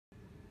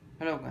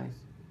Hello guys,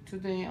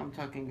 today I'm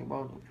talking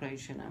about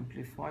operation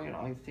amplifier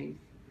IC.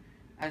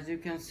 As you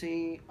can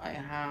see, I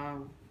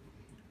have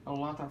a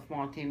lot of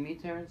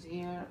multimeters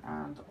here,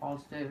 and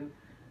also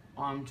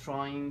I'm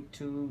trying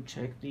to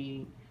check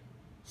the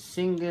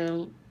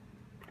single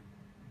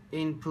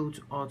input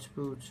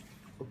output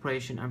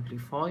operation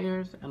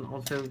amplifiers, and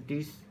also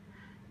this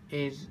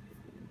is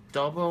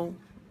double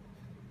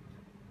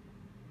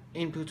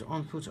input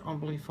output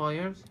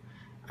amplifiers.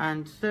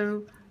 And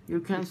so you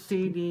can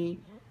see the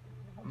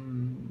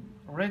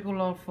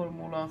regular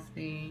formula of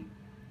the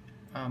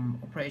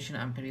operation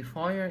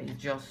amplifier is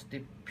just the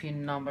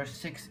pin number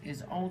 6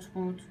 is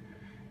output.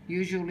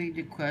 Usually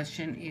the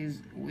question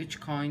is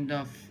which kind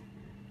of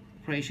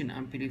operation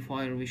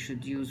amplifier we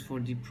should use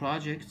for the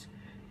project.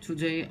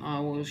 Today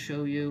I will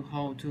show you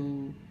how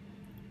to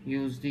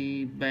use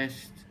the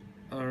best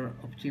or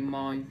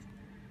optimized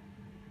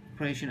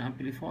operation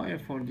amplifier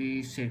for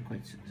the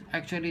circuits.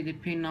 Actually the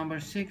pin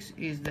number 6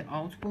 is the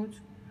output,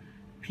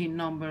 pin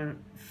number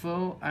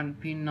 4 and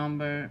pin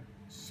number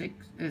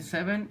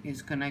 7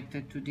 is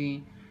connected to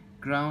the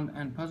ground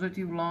and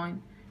positive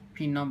line.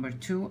 Pin number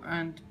 2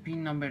 and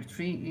pin number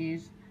 3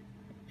 is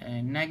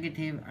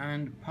negative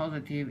and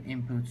positive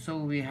input. So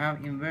we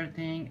have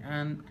inverting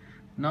and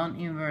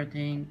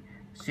non-inverting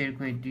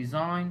circuit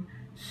design.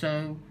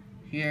 So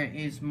here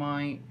is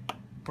my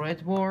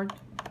breadboard,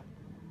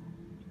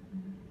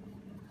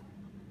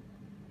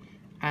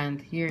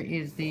 and here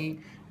is the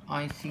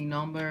IC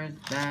numbers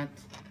that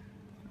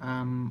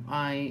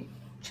I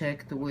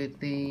checked with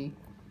the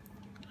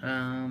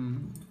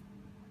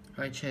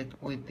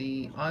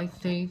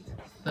ICs,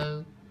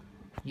 so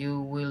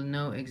you will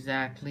know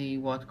exactly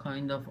what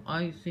kind of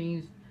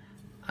ICs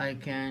I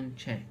can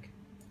check.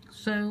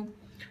 So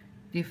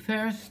the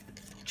first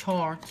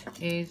chart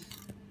is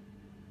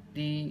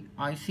the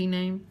IC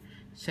name,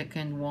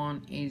 second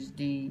one is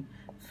the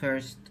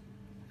first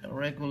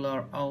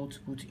regular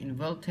output in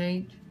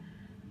voltage,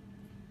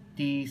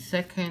 the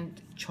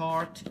second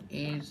chart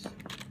is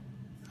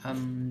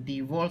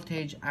the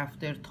voltage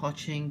after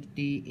touching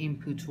the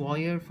input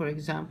wire. For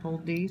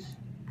example, this,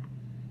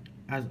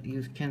 as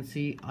you can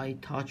see, I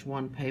touch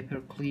one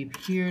paper clip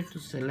here to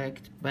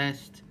select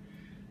best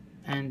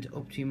and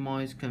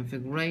optimize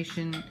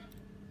configuration,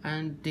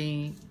 and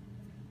the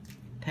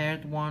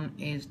third one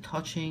is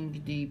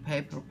touching the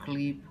paper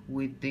clip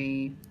with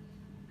the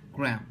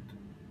ground.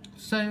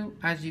 So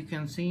as you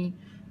can see,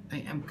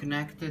 I am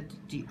connected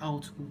the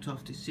output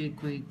of the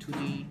circuit to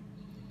the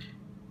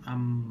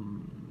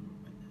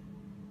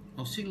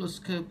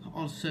oscilloscope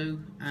also,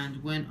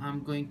 and when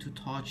I'm going to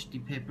touch the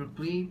paper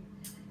clip,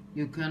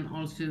 you can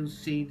also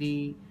see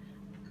the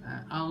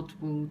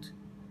output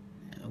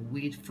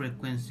with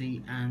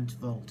frequency and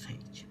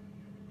voltage.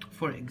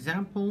 For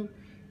example,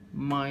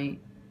 my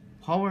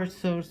power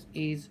source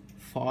is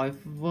 5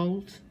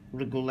 volt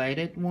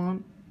regulated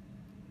one,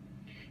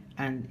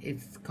 and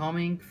it's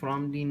coming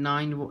from the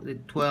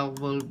 12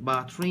 volt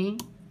battery,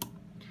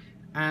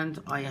 and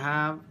I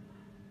have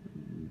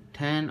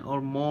 10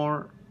 or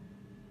more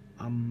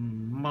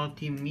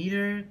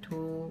multimeter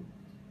to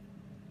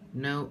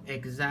know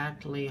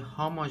exactly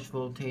how much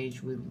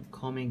voltage will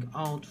coming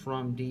out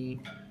from the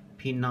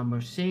pin number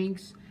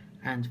 6,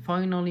 and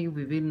finally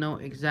we will know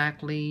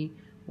exactly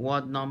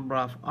what number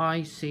of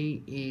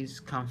IC is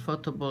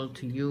comfortable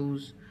to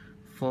use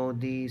for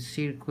the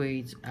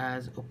circuits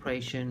as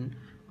operation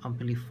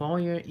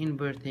amplifier,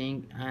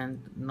 inverting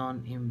and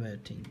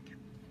non-inverting.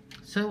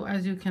 So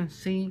as you can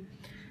see,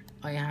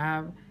 I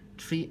have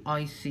 3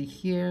 IC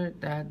here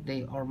that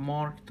they are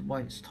marked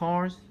by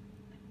stars.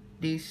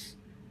 These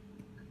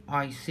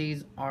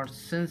ICs are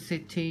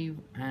sensitive,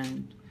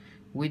 and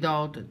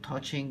without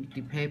touching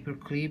the paper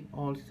clip,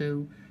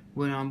 also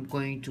when I'm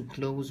going to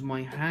close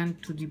my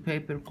hand to the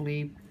paper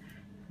clip,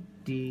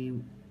 the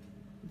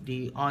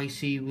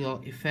IC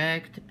will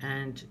affect,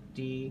 and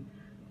the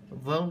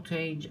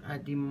voltage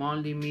at the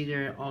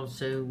multimeter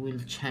also will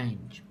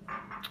change.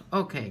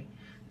 Okay,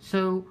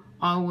 so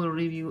I will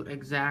review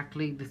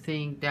exactly the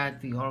thing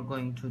that we are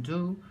going to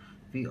do.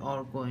 We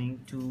are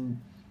going to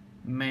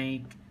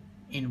make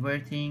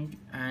inverting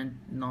and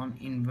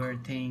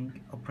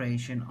non-inverting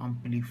operation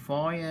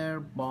amplifier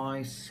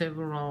by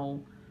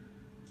several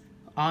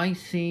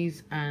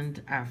ICs,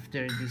 and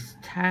after this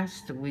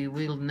test we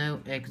will know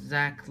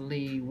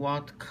exactly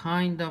what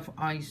kind of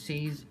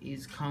ICs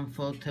is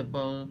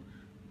comfortable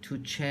to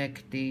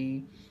check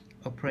the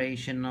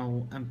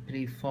operational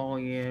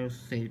amplifier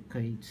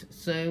circuits.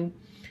 So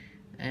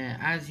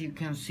as you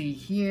can see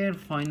here,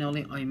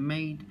 finally I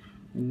made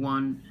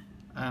one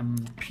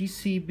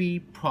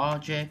PCB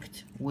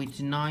project with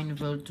 9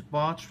 volt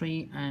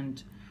battery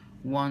and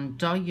one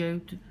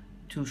diode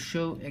to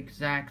show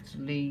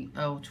exactly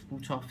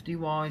output of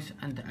device.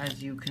 And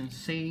as you can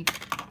see,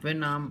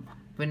 when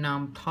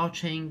I'm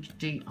touching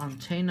the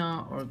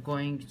antenna or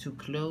going to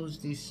close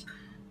this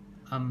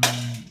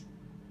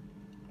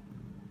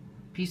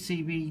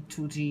PCB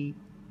to the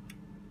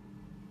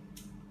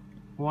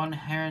 1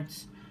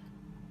 Hertz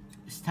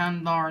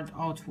standard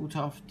output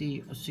of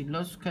the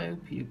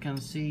oscilloscope, you can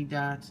see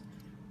that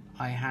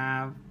I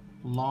have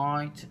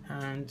light,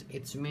 and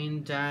it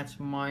means that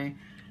my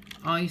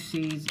IC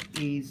is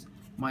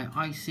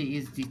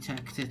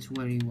detected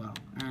very well,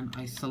 and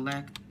I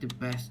select the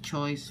best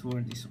choice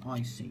for this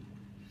IC.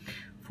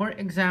 For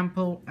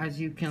example, as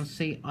you can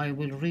see, I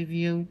will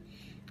review.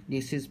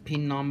 This is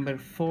pin number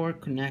 4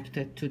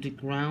 connected to the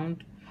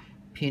ground.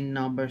 Pin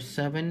number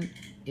 7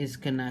 is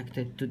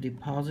connected to the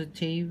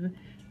positive,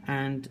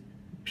 and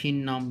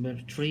pin number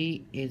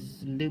 3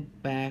 is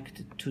looped back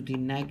to the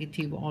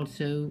negative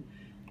also,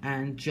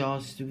 and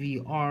just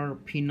VR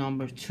pin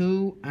number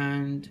 2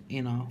 and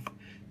enough.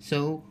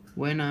 So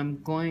when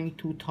I'm going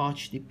to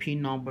touch the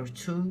pin number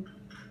 2,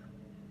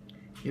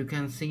 you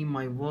can see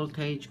my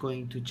voltage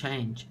going to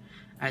change.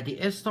 At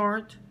the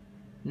start,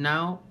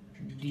 now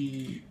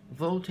the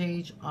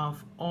voltage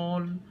of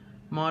all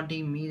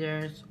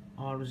multimeters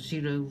are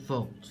 0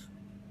 volts.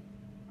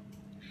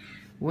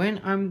 When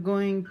I'm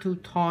going to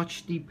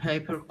touch the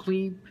paper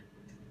clip,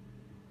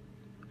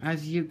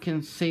 as you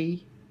can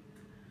see,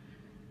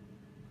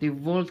 the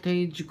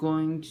voltage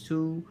going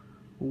to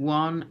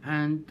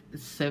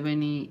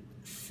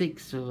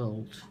 176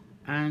 volts.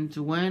 And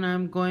when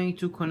I'm going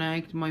to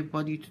connect my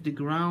body to the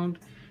ground,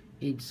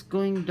 it's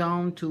going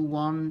down to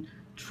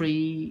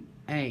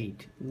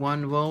 138,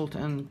 1 volt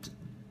and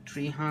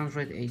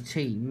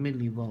 380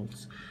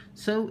 millivolts.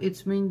 So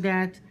it means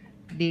that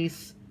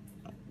this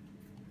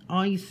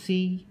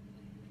IC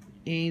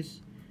is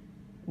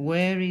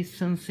very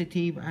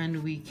sensitive,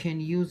 and we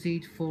can use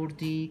it for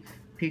the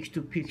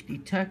peak-to-peak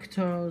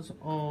detectors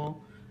or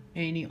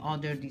any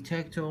other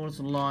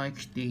detectors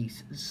like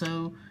this.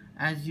 So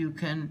as you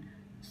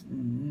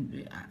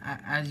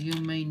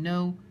may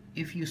know,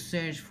 if you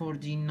search for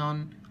the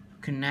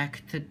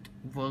non-connected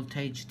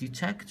voltage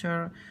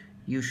detector,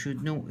 you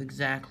should know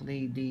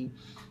exactly the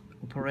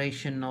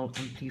operational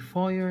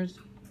amplifiers,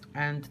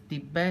 and the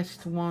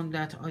best one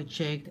that I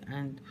checked,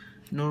 and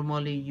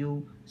normally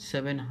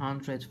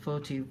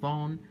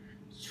U741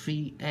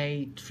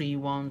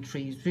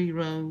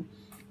 383130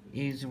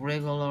 is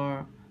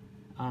regular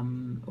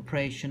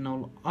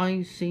operational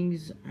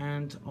ICs,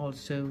 and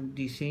also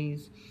this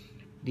is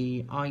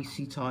the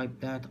IC type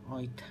that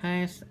I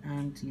test,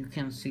 and you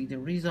can see the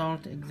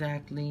result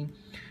exactly.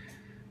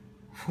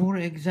 For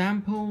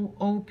example,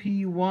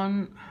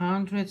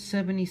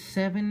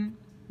 OP177,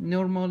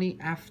 normally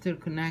after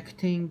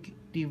connecting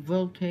the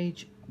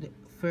voltage, the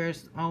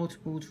first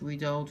output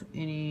without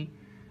any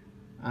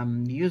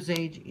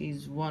usage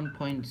is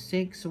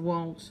 1.6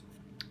 volts.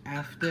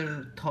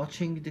 After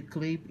touching the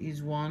clip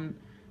is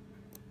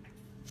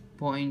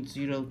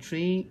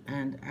 1.03,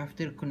 and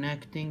after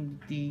connecting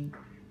the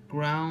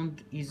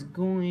ground is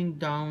going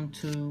down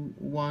to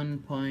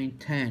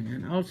 1.10.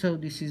 and also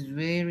this is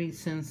very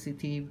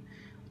sensitive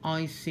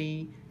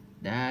IC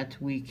that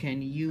we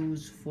can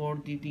use for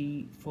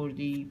the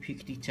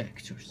peak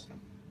detectors.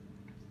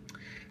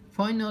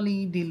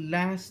 Finally, the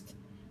last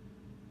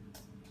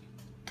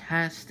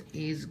test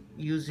is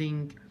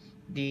using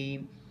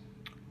the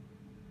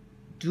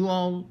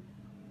dual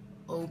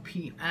op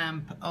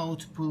amp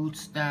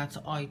outputs that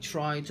I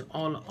tried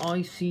all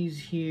ICs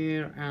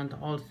here, and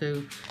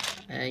also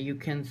you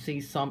can see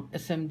some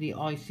SMD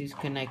ICs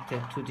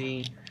connected to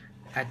the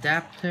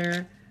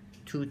adapter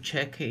to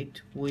check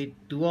it with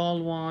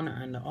dual one,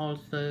 and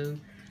also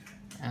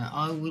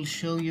I will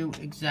show you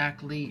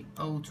exactly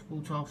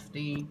output of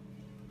the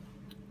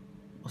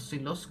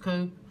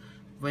oscilloscope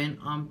when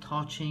I'm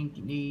touching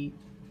the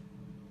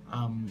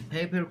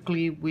paper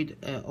clip with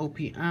op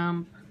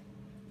amp.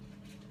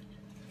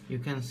 You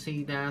can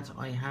see that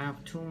I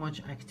have too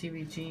much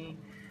activity.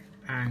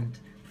 And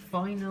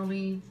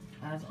finally,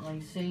 as I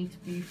said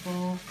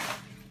before,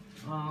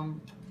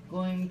 I'm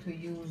going to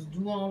use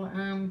dual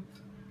amp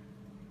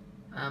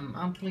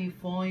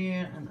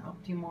amplifier and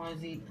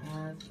optimize it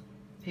as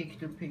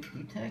peak-to-peak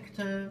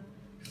detector.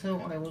 So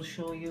I will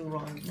show you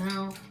right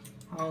now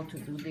how to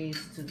do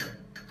this today.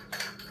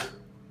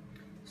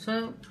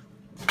 So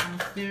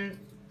after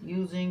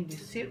using the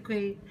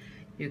circuit,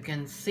 you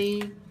can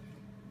see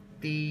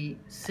the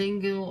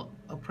single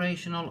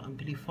operational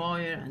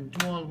amplifier and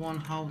dual one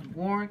how it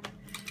work,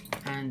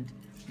 and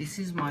this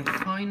is my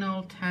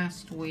final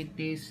test with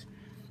this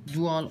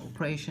dual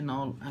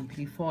operational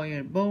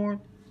amplifier board.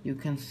 You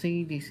can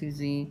see this is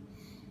the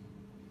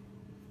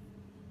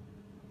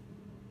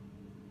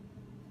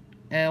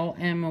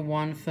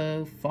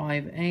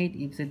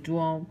LM1458. It's a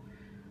dual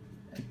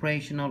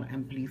operational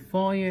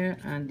amplifier,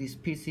 and this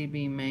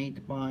PCB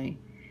made by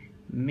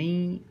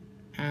me,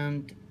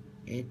 and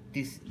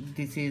this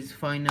is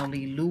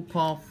finally loop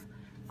off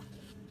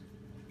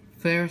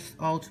first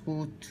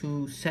output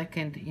to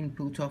second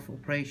input of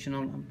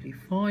operational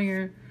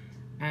amplifier,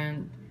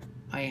 and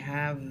I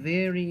have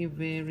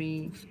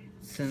very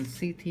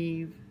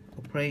sensitive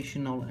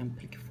operational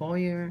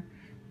amplifier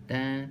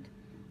that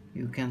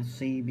you can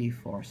see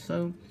before.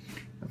 So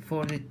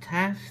for the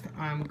test,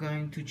 I'm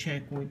going to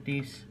check with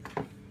this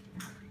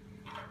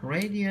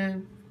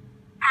radio.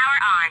 Power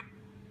on.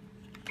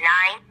 9.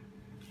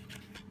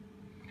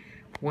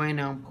 When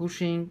I'm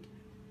pushing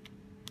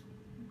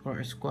or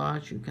a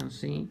squash, you can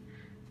see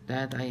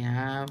that I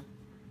have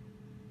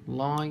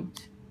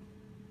light,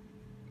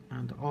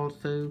 and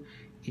also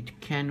it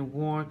can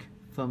work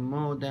for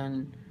more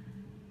than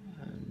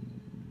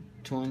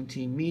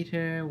 20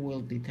 meter,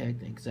 will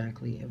detect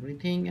exactly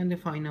everything. And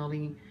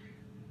finally,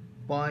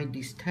 by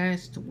this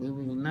test we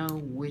will know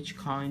which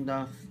kind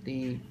of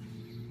the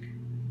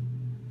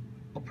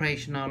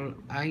operational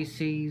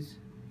ICs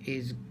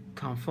is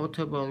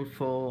comfortable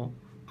for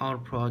our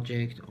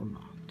project or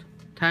not.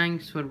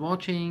 Thanks for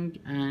watching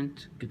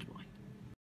and goodbye.